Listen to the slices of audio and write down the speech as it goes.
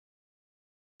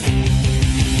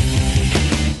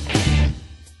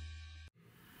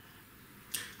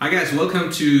Hi guys,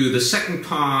 welcome to the second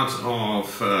part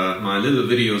of my little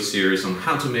video series on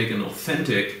how to make an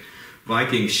authentic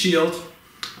Viking shield.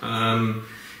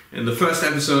 In the first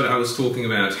episode I was talking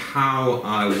about how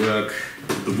I work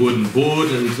the wooden board,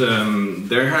 and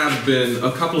there have been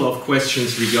a couple of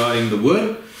questions regarding the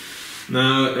wood.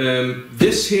 Now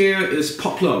this here is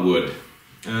poplar wood.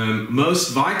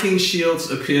 Most Viking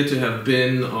shields appear to have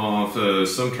been of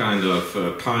some kind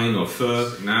of pine or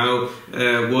fir. Now,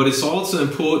 what is also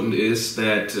important is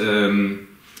that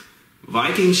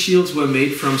Viking shields were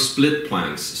made from split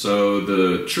planks. So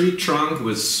the tree trunk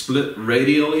was split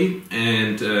radially,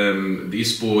 and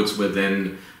these boards were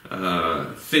then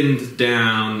thinned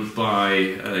down by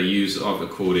use of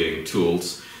according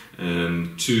tools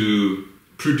to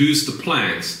produce the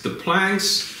planks. The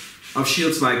planks of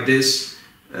shields like this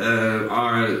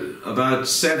are about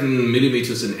 7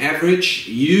 millimeters in average.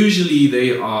 Usually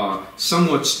they are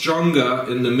somewhat stronger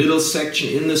in the middle section,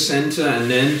 in the center,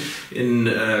 and then in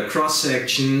cross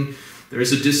section there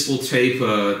is a distal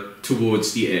taper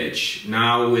towards the edge.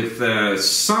 Now with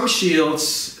some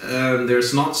shields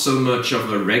there's not so much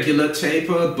of a regular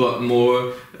taper, but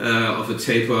more of a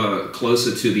taper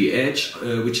closer to the edge,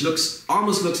 which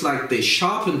almost looks like they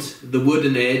sharpened the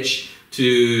wooden edge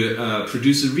to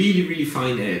produce a really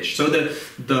fine edge. So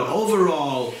the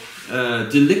overall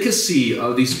delicacy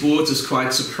of these boards is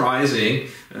quite surprising,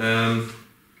 and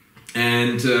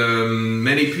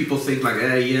many people think like,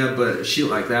 yeah, but a shield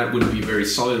like that wouldn't be very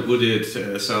solid, would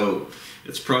it? So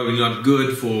it's probably not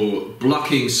good for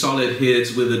blocking solid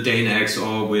hits with a Dane axe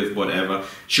or with whatever.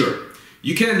 Sure,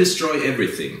 you can destroy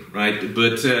everything, right?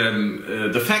 But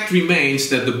the fact remains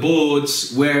that the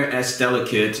boards were as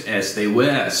delicate as they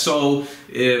were. So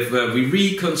if we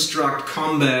reconstruct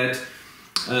combat,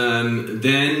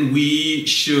 then we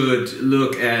should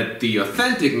look at the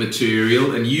authentic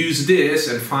material and use this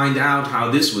and find out how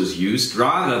this was used,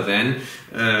 rather than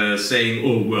saying,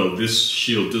 oh well, this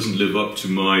shield doesn't live up to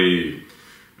my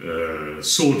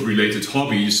sword-related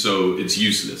hobby, so it's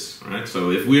useless, right? So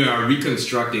if we are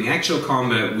reconstructing actual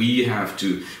combat, we have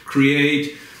to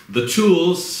create the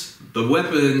tools, the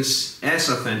weapons, as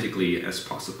authentically as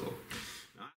possible.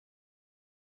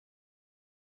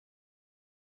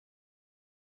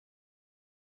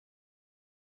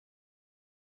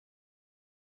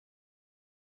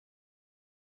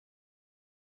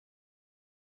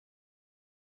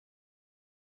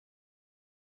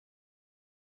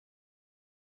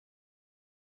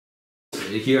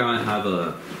 Here I have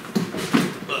a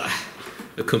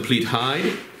complete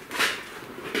hide.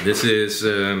 This is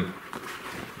a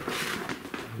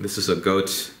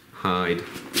goat hide,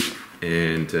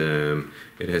 and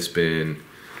it has been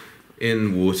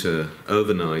in water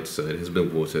overnight, so it has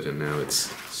been watered, and now it's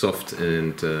soft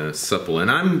and supple.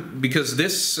 And because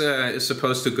this is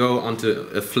supposed to go onto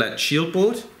a flat shield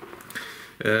board,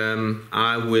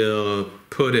 I will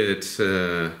put it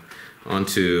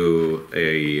onto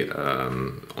a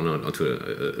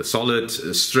solid,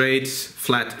 straight,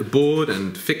 flat board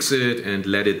and fix it and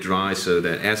let it dry, so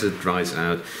that as it dries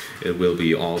out it will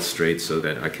be all straight, so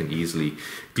that I can easily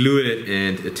glue it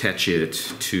and attach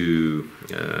it to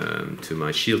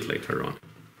my shield later on.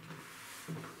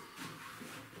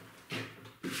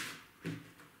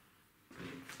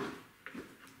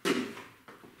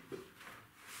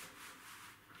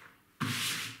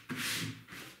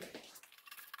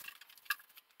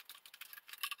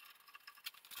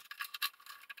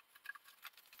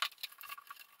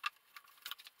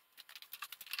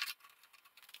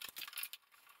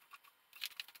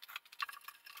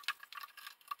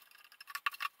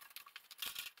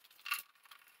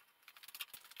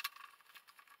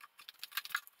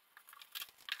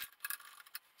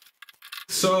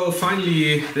 So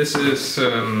finally, this is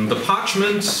the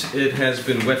parchment. It has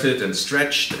been wetted and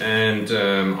stretched, and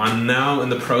I'm now in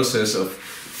the process of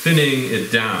thinning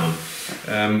it down.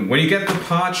 When you get the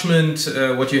parchment,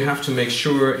 what you have to make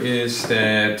sure is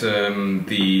that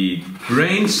the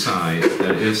grain side,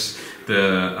 that is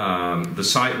the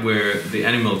side where the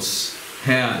animal's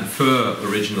hair and fur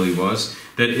originally was,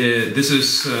 that this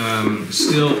is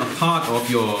still a part of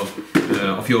your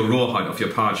rawhide, of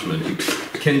your parchment.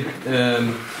 You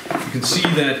can see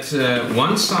that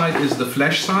one side is the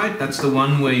flesh side. That's the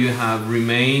one where you have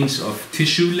remains of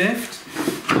tissue left.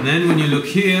 And then when you look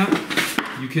here,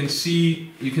 you can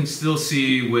still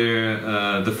see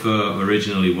where the fur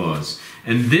originally was.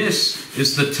 And this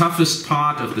is the toughest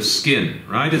part of the skin,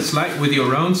 right? It's like with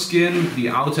your own skin, the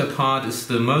outer part is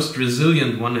the most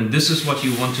resilient one, and this is what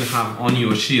you want to have on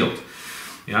your shield.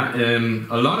 Yeah,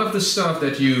 a lot of the stuff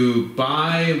that you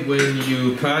buy when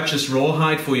you purchase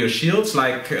rawhide for your shields,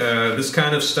 like this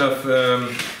kind of stuff,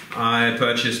 I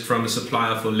purchased from a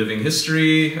supplier for living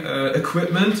history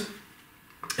equipment,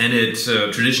 and it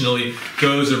traditionally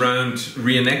goes around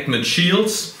reenactment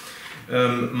shields.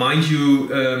 Mind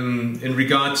you, in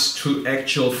regards to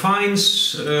actual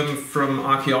finds from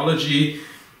archaeology,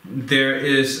 there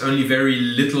is only very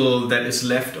little that is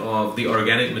left of the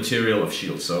organic material of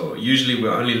shields. So usually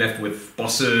we're only left with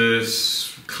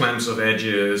bosses, clamps of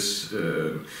edges,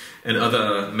 and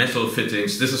other metal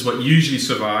fittings. This is what usually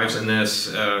survives, and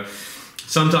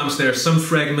sometimes there are some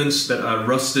fragments that are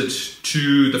rusted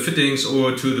to the fittings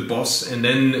or to the boss, and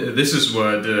then this is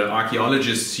what the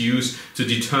archaeologists use to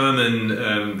determine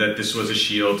that this was a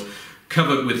shield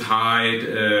covered with hide,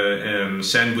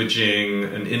 sandwiching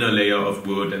an inner layer of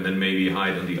wood, and then maybe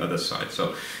hide on the other side.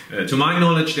 So to my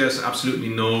knowledge, there's absolutely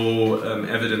no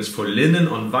evidence for linen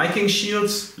on Viking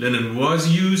shields. Linen was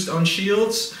used on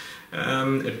shields.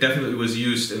 It definitely was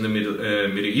used in the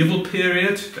medieval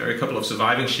period. There are a couple of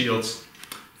surviving shields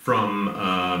from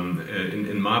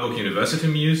in Marburg University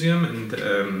Museum,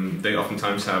 and they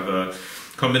oftentimes have a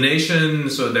combination.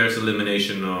 So there's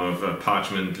elimination of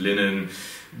parchment, linen,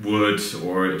 wood,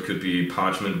 or it could be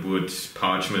parchment, wood,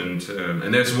 parchment,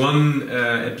 and there's one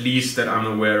at least that I'm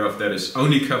aware of that is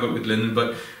only covered with linen,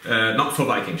 but not for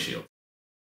Viking shield.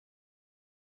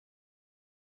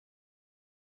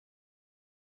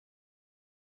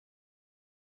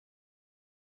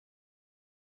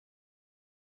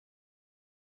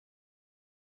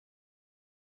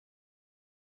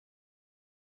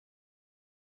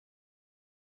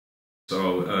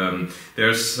 So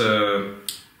there's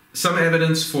some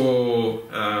evidence for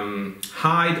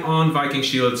hide on Viking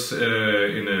shields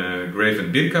in a grave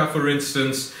in Birka, for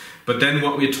instance, but then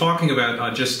what we're talking about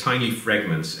are just tiny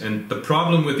fragments. And the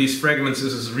problem with these fragments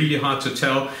is it's really hard to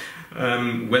tell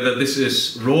whether this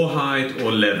is rawhide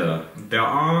or leather. There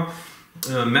are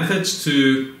methods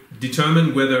to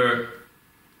determine whether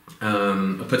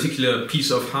a particular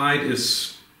piece of hide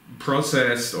is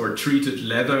processed or treated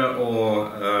leather or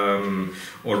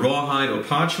rawhide or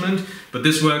parchment, but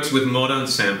this works with modern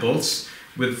samples.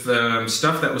 With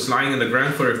stuff that was lying in the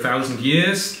ground for 1,000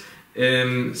 years,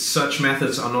 such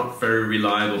methods are not very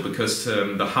reliable, because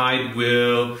the hide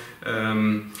will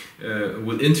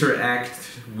interact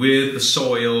with the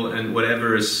soil and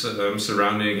whatever is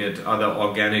surrounding it, other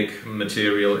organic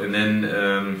material, and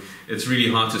then it's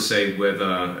really hard to say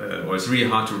whether, or it's really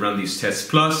hard to run these tests.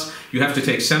 Plus, you have to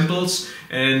take samples,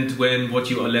 and when what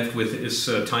you are left with is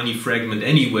a tiny fragment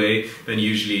anyway, then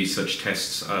usually such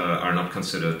tests are not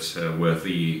considered worth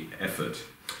the effort.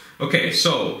 Okay,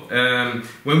 so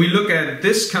when we look at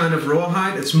this kind of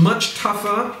rawhide, it's much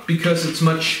tougher because it's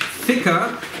much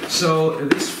thicker, so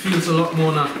this feels a lot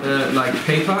more like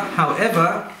paper.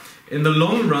 However, in the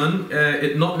long run,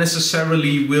 it not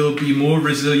necessarily will be more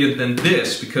resilient than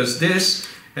this, because this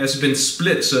has been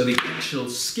split, so the actual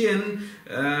skin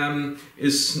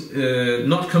is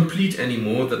not complete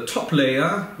anymore. The top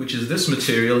layer, which is this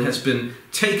material, has been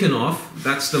taken off.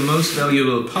 That's the most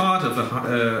valuable part of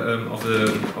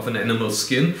an animal's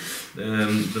skin.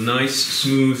 The nice,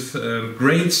 smooth,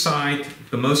 grained side,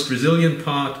 the most resilient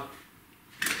part.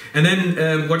 And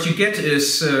then what you get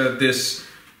is this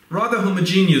rather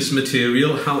homogeneous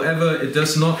material. However, it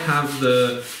does not have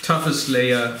the toughest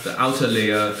layer, the outer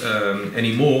layer,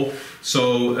 anymore.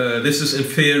 So this is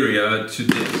inferior to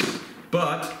this.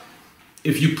 But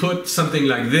if you put something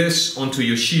like this onto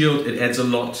your shield, it adds a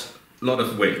lot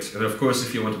of weight. And of course,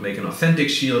 if you want to make an authentic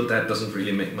shield, that doesn't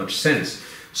really make much sense.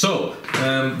 So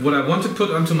what I want to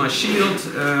put onto my shield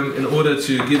in order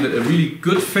to give it a really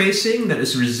good facing that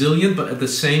is resilient but at the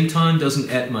same time doesn't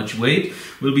add much weight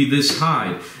will be this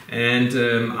hide. And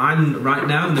I'm right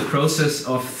now in the process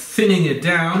of thinning it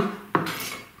down.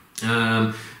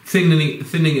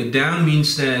 Thinning it down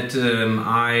means that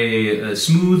I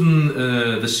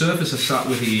smoothen the surface. I start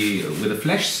with the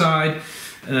flesh side,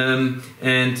 and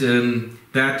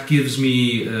that gives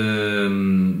me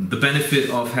the benefit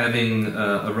of having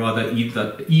a rather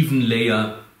even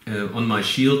layer on my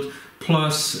shield.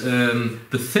 Plus,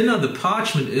 the thinner the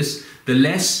parchment is, the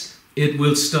less it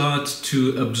will start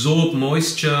to absorb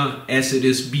moisture as it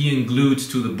is being glued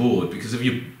to the board. Because if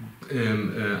you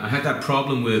I had that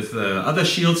problem with other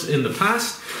shields in the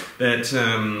past, that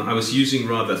I was using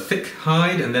rather thick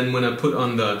hide, and then when I put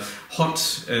on the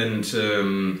hot and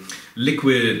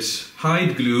liquid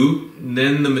hide glue,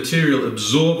 then the material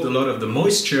absorbed a lot of the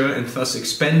moisture and thus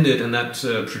expanded, and that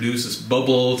produces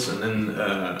bubbles, and then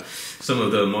some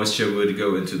of the moisture would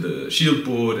go into the shield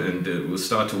board and it will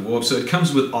start to warp. So it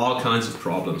comes with all kinds of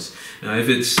problems. Now if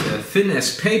it's thin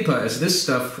as paper, as this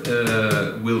stuff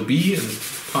will be, and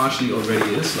partially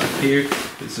already is, like here,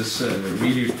 it's this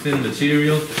really thin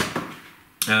material,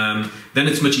 then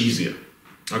it's much easier.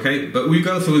 Okay, but we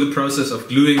go through the process of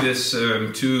gluing this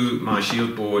to my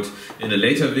shield board in a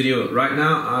later video. Right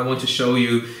now I want to show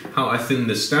you how I thin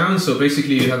this down. So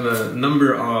basically you have a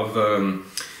number of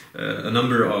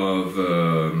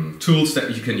tools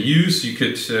that you can use. You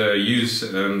could use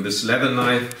this leather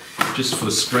knife just for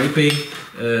scraping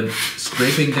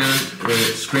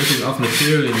off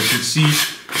material, and you can see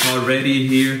already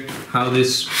here how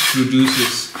this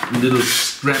produces little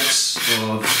scraps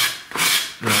of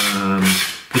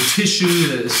the tissue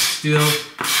that is still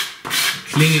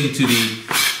clinging to the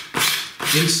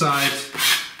inside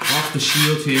of the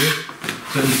shield here.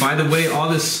 So, and by the way, all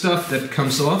this stuff that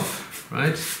comes off,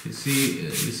 right? You see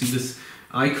this.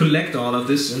 I collect all of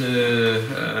this in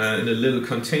a little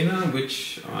container,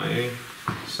 which I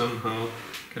somehow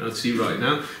cannot see right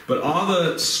now. But all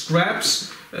the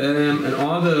scraps and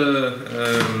all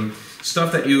the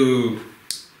stuff that you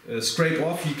scrape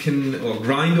off, you can, or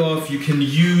grind off, you can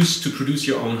use to produce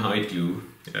your own hide glue,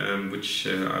 which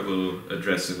I will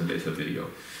address in a later video.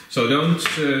 So don't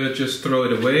just throw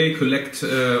it away. Collect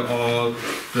all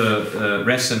the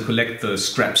rest and collect the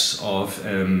scraps of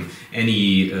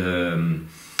any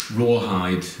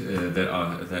rawhide that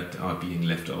are being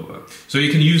left over. So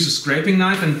you can use a scraping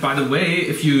knife. And by the way,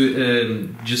 if you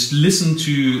just listen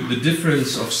to the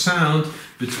difference of sound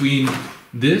between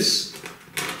this.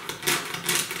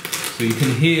 So you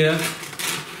can hear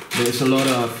there's a lot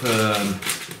of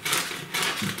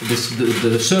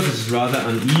the surface is rather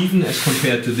uneven as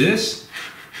compared to this.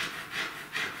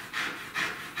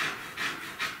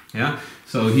 Yeah.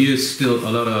 So here's still a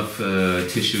lot of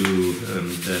tissue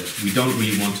that we don't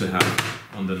really want to have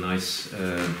on the nice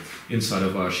inside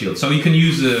of our shield. So you can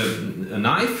use a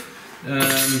knife.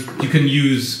 You can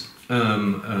use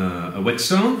a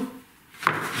whetstone.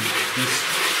 Just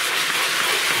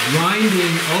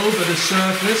grinding over the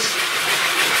surface,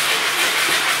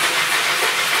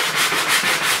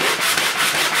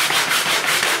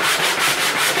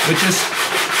 which is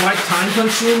quite time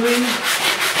consuming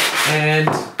and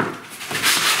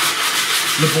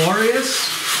laborious,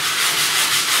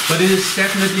 but it is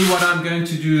definitely what I'm going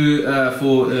to do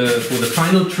for the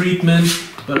final treatment.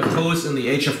 But of course, in the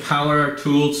age of power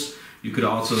tools, you could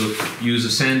also use a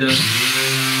sander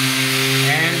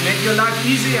and make your life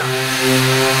easier.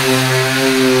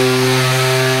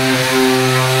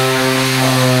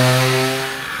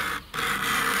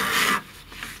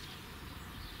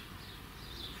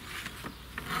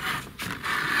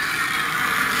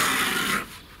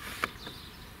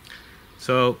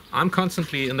 So I'm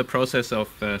constantly in the process of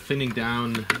thinning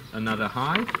down another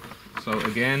hide. So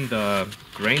again, the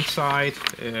grain side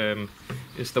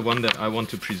is the one that I want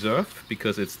to preserve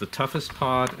because it's the toughest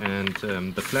part, and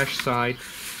the flesh side,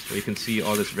 where you can see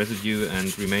all this residue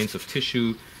and remains of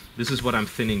tissue, this is what I'm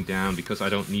thinning down because I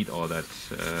don't need all that,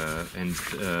 and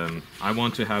I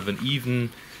want to have an even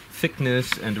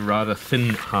thickness and a rather thin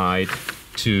hide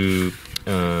to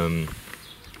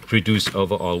reduce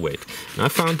overall weight. And I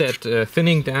found that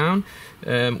thinning down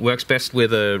works best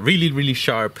with a really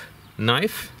sharp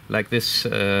knife, like this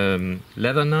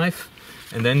leather knife,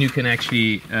 and then you can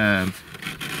actually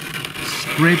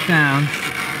scrape down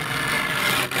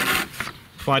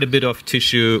quite a bit of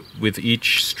tissue with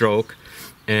each stroke,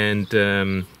 and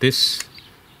this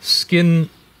skin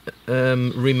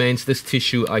remains, this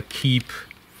tissue I keep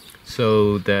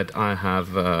so that I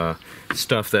have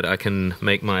stuff that I can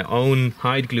make my own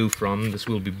hide glue from. This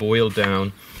will be boiled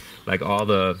down, like all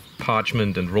the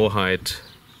parchment and rawhide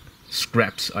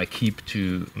scraps I keep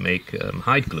to make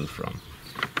hide glue from.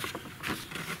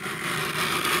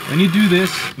 When you do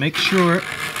this, make sure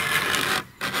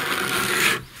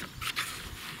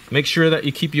that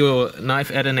you keep your knife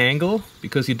at an angle,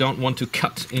 because you don't want to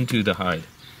cut into the hide.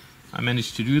 I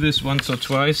managed to do this once or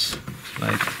twice,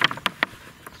 like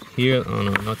here. Oh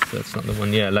no, that's not the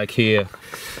one. Yeah, like here,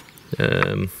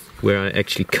 where I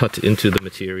actually cut into the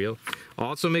material.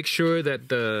 Also make sure that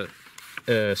the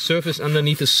surface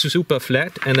underneath is super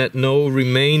flat and that no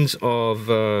remains of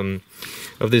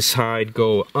this hide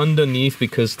go underneath,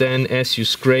 because then as you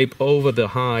scrape over the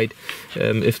hide,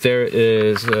 if there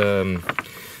is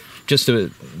just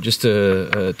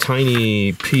a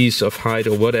tiny piece of hide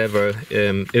or whatever,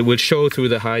 it will show through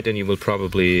the hide and you will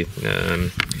probably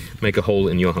make a hole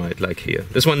in your hide, like here.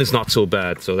 This one is not so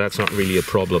bad, so that's not really a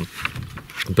problem.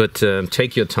 But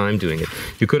take your time doing it.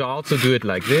 You could also do it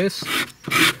like this,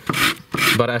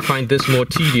 but I find this more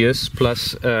tedious.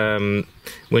 Plus,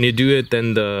 when you do it,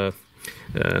 then the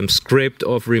scraped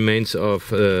off remains of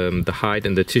the hide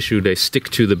and the tissue, they stick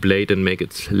to the blade and make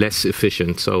it less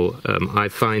efficient. So I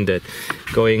find that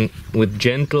going with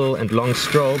gentle and long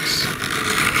strokes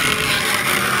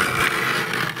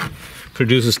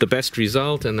produces the best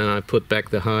result, and then I put back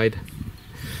the hide,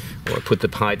 or put the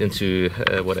hide into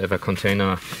whatever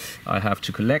container I have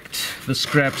to collect the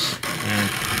scraps, and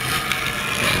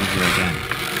over again.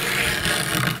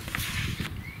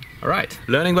 Alright,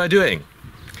 learning by doing.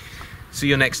 See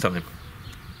you next time.